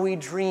 how we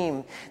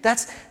dream.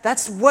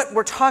 That's what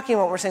we're talking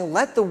about. We're saying,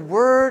 let the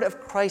word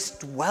of Christ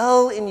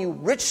dwell in you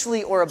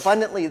richly or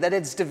abundantly, that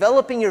it's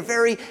developing your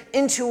very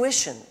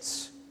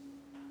intuitions.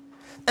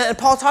 And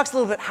Paul talks a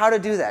little bit how to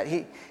do that.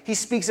 He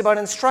speaks about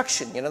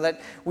instruction,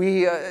 that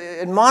we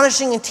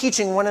admonishing and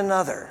teaching one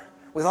another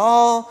with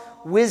all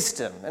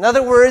wisdom. In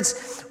other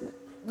words,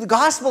 the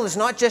gospel is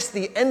not just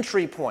the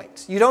entry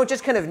point. You don't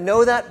just kind of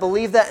know that,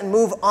 believe that, and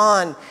move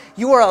on.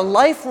 You are a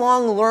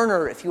lifelong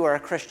learner if you are a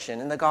Christian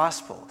in the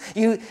gospel.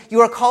 You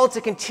are called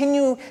to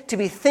continue to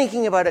be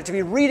thinking about it, to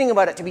be reading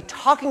about it, to be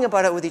talking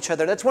about it with each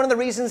other. That's one of the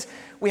reasons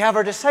we have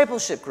our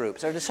discipleship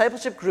groups. Our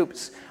discipleship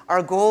groups,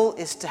 our goal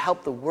is to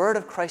help the word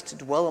of Christ to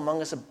dwell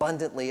among us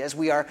abundantly as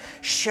we are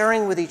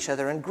sharing with each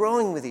other and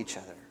growing with each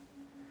other.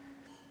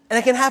 And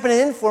it can happen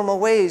in informal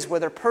ways,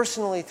 whether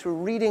personally through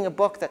reading a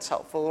book that's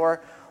helpful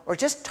or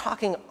just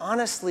talking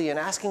honestly and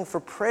asking for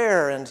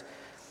prayer and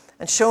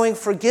showing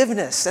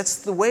forgiveness. That's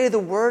the way the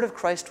word of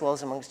Christ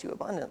dwells amongst you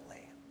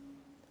abundantly.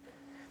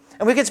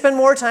 And we could spend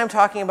more time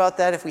talking about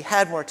that if we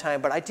had more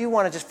time, but I do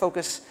want to just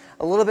focus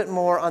a little bit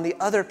more on the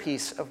other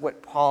piece of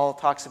what Paul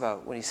talks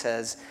about when he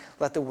says,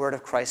 let the word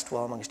of Christ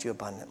dwell amongst you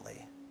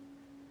abundantly.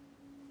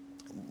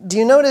 Do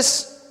you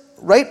notice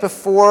right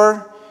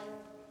before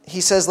he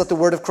says, let the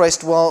word of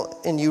Christ dwell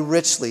in you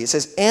richly. It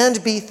says,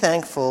 and be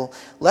thankful.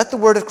 Let the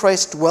word of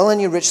Christ dwell in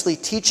you richly,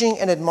 teaching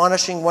and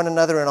admonishing one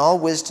another in all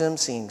wisdom,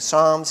 singing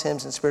psalms,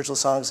 hymns, and spiritual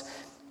songs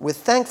with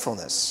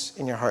thankfulness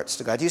in your hearts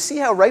to God. Do you see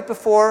how right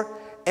before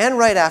and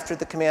right after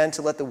the command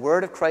to let the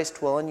word of Christ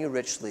dwell in you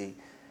richly,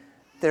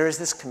 there is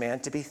this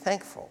command to be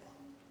thankful?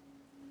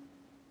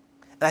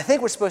 And I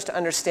think we're supposed to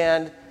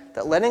understand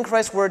that letting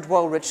Christ's word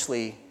dwell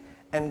richly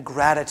and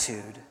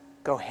gratitude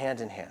go hand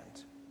in hand.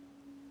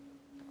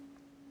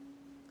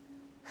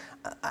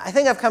 I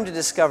think I've come to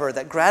discover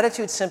that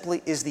gratitude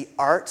simply is the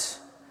art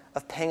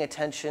of paying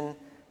attention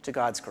to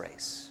God's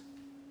grace.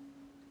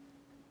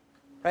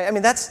 Right? I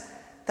mean, that's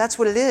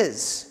what it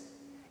is.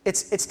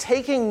 It's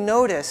taking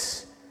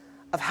notice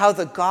of how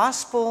the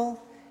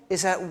gospel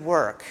is at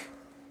work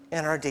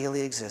in our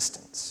daily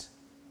existence.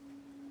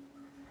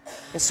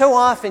 And so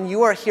often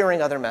you are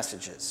hearing other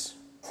messages.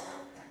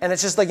 And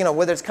it's just like,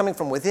 whether it's coming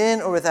from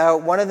within or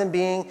without, one of them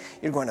being,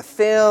 you're going to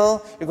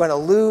fail, you're going to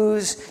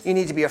lose, you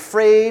need to be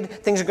afraid,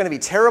 things are going to be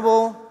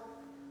terrible.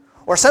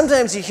 Or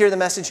sometimes you hear the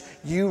message,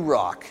 you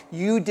rock.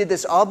 You did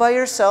this all by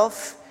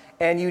yourself,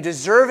 and you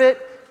deserve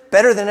it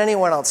better than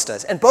anyone else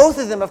does. And both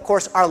of them, of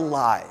course, are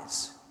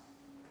lies.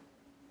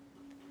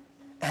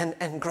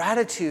 And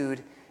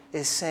gratitude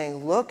is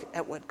saying, look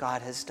at what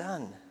God has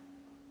done.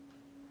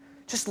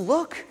 Just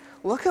look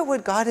at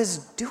what God is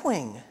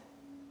doing.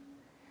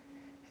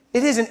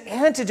 It is an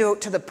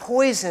antidote to the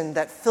poison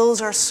that fills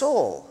our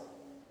soul.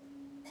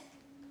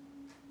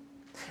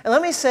 And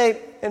let me say,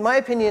 in my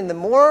opinion, the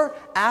more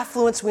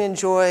affluence we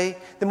enjoy,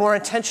 the more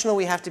intentional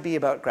we have to be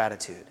about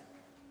gratitude.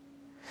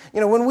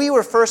 When we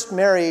were first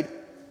married,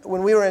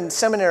 when we were in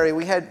seminary,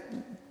 we had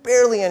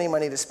barely any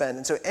money to spend.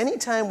 And so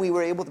anytime we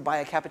were able to buy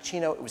a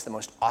cappuccino, it was the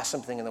most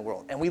awesome thing in the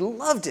world. And we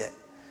loved it.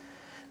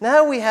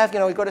 Now we have,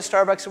 we go to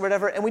Starbucks or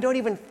whatever, and we don't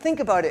even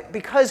think about it,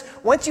 because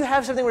once you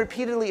have something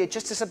repeatedly, it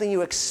just is something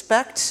you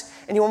expect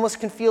and you almost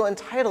can feel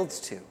entitled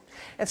to.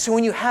 And so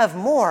when you have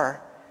more,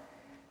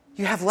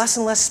 you have less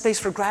and less space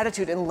for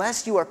gratitude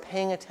unless you are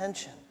paying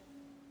attention.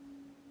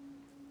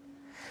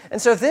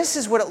 And so this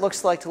is what it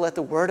looks like to let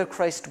the word of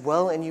Christ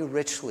dwell in you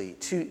richly,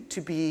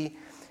 to be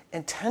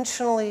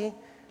intentionally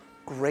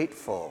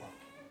grateful.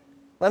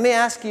 Let me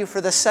ask you for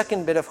the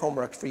second bit of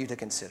homework for you to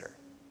consider.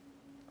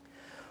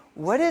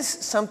 What is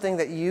something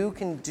that you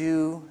can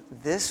do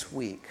this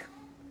week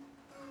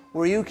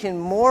where you can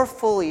more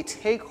fully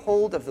take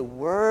hold of the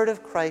word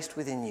of Christ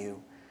within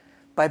you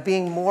by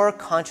being more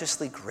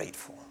consciously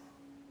grateful?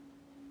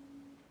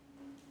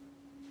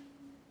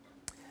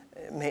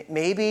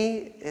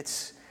 Maybe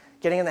it's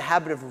getting in the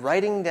habit of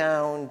writing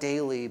down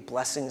daily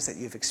blessings that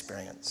you've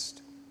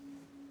experienced.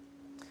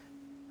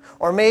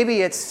 Or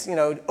maybe it's,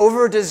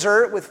 over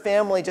dessert with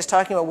family, just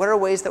talking about what are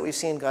ways that we've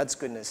seen God's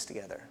goodness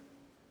together.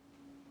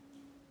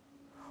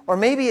 Or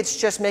maybe it's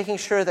just making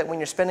sure that when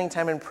you're spending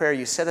time in prayer,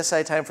 you set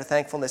aside time for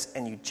thankfulness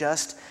and you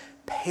just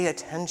pay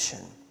attention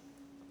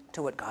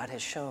to what God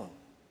has shown.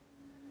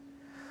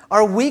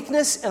 Our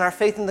weakness in our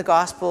faith in the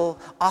gospel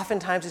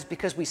oftentimes is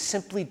because we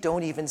simply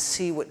don't even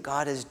see what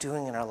God is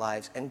doing in our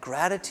lives. And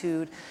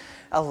gratitude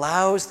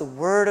allows the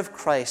word of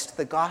Christ,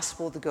 the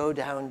gospel, to go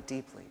down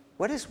deeply.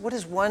 What is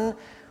one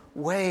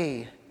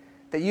way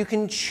that you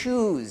can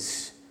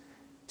choose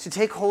to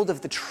take hold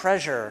of the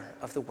treasure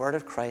of the word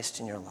of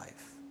Christ in your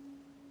life?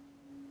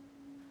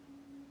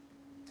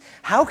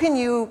 How can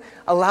you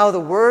allow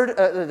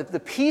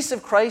the peace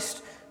of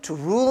Christ to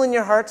rule in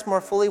your hearts more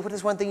fully? What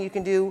is one thing you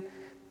can do?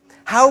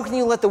 How can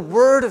you let the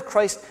word of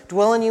Christ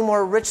dwell in you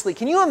more richly?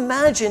 Can you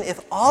imagine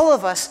if all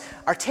of us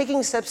are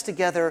taking steps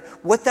together,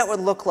 what that would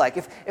look like?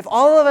 If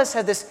all of us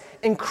had this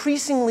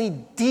increasingly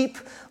deep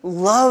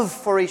love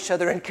for each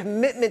other and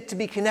commitment to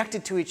be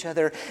connected to each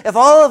other, if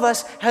all of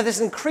us had this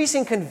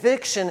increasing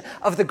conviction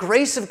of the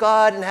grace of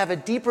God and have a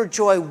deeper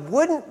joy,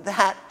 wouldn't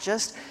that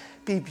just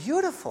be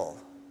beautiful?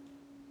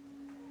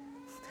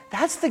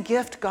 That's the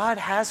gift God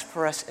has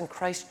for us in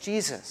Christ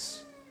Jesus.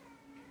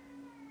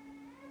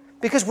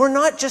 Because we're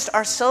not just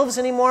ourselves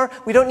anymore.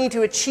 We don't need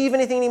to achieve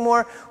anything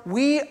anymore.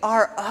 We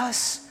are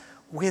us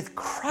with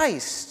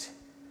Christ.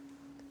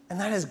 And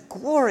that is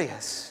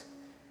glorious.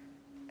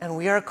 And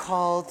we are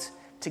called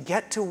to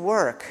get to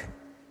work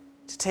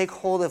to take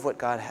hold of what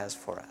God has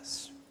for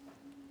us.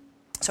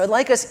 So I'd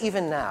like us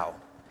even now,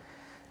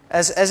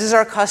 as is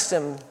our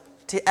custom,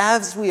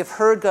 as we have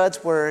heard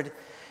God's word,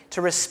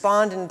 to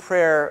respond in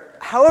prayer.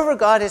 However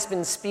God has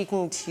been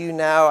speaking to you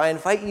now, I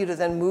invite you to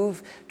then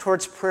move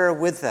towards prayer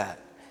with that.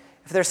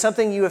 If there's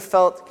something you have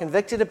felt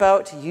convicted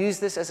about, to use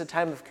this as a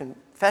time of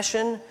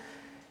confession.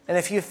 And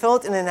if you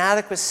felt an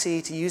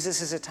inadequacy, to use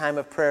this as a time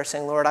of prayer,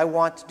 saying, Lord, I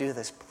want to do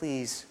this.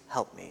 Please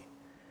help me.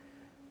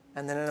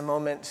 And then in a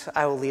moment,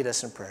 I will lead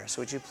us in prayer.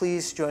 So would you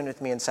please join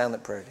with me in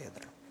silent prayer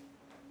together?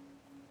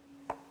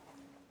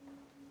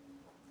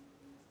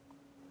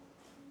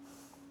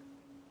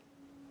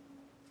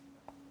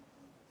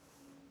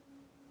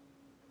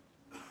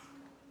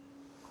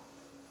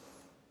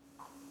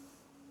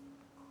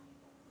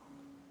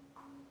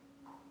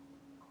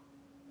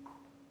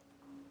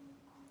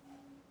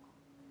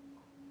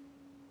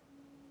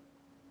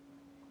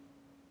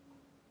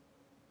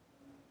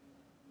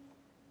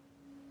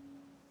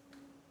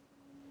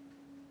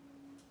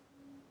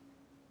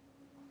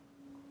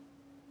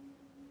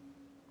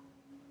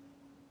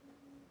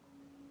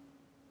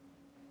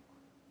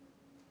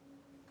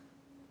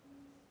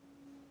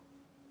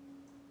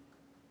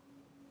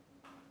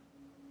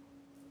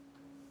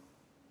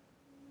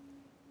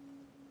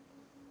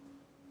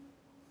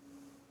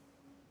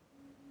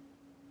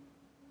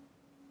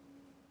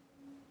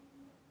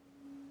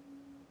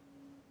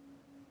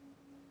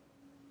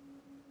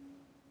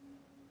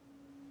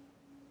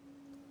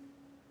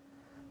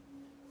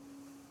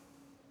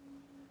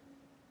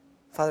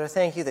 Father,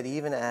 thank you that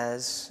even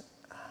as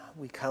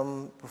we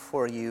come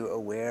before you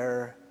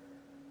aware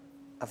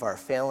of our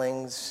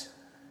failings,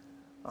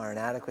 our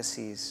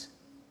inadequacies,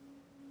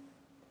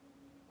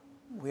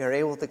 we are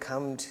able to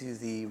come to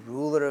the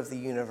ruler of the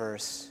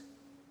universe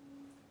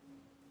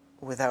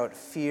without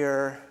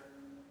fear,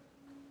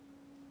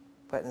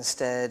 but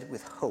instead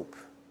with hope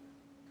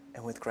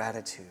and with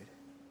gratitude.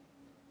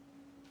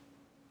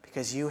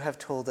 Because you have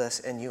told us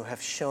and you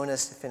have shown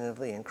us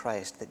definitively in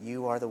Christ that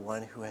you are the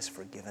one who has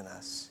forgiven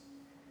us,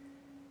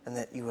 and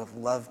that you have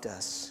loved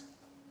us,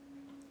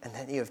 and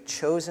that you have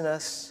chosen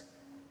us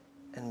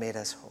and made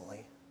us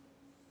holy.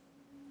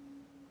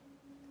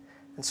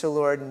 And so,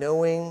 Lord,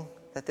 knowing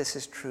that this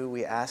is true,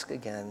 we ask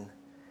again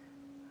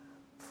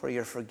for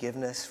your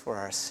forgiveness for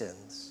our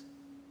sins.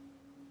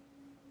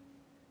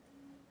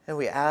 And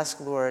we ask,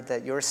 Lord,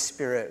 that your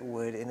Spirit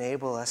would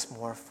enable us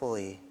more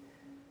fully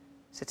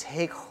to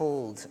take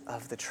hold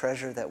of the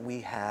treasure that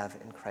we have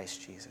in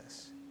Christ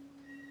Jesus.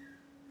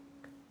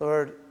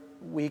 Lord,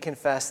 we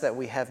confess that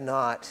we have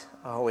not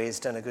always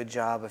done a good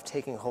job of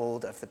taking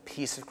hold of the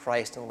peace of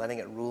Christ and letting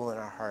it rule in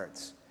our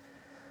hearts.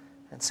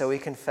 And so we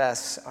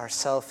confess our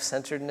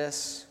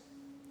self-centeredness,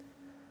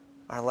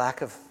 our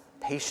lack of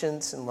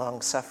patience and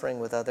long-suffering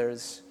with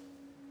others,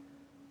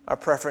 our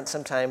preference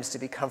sometimes to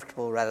be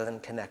comfortable rather than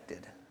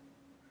connected.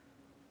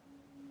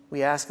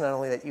 We ask not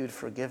only that you would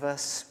forgive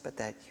us, but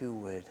that you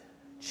would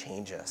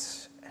change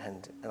us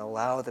and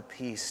allow the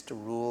peace to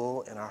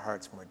rule in our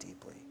hearts more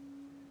deeply.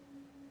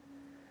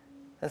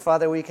 And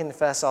Father, we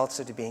confess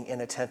also to being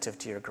inattentive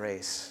to your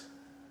grace,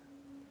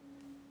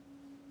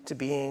 to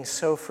being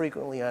so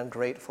frequently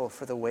ungrateful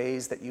for the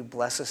ways that you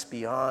bless us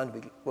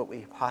beyond what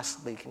we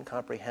possibly can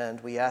comprehend.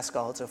 We ask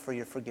also for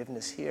your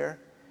forgiveness here,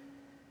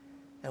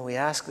 and we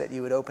ask that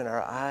you would open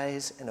our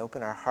eyes and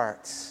open our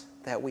hearts,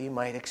 that we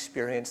might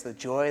experience the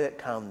joy that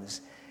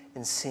comes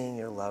in seeing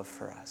your love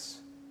for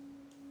us.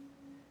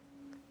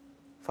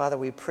 Father,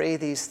 we pray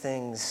these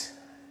things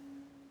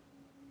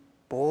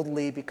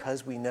boldly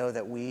because we know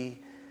that we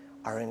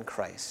are in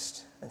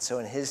Christ. And so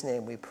in his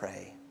name we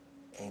pray.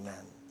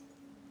 Amen.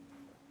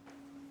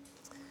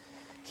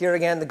 Here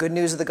again, the good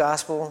news of the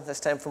gospel, this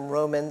time from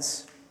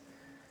Romans,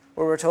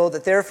 where we're told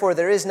that therefore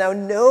there is now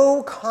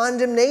no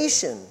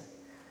condemnation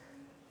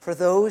for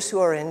those who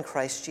are in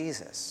Christ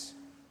Jesus.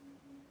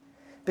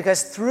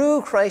 Because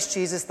through Christ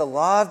Jesus, the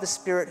law of the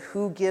Spirit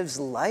who gives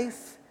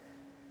life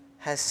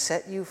has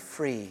set you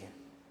free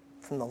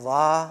from the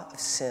law of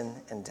sin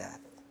and death.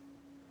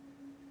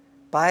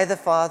 By the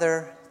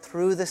Father,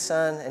 through the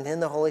Son, and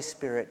in the Holy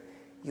Spirit,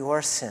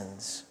 your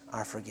sins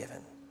are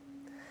forgiven.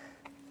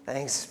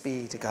 Thanks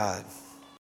be to God.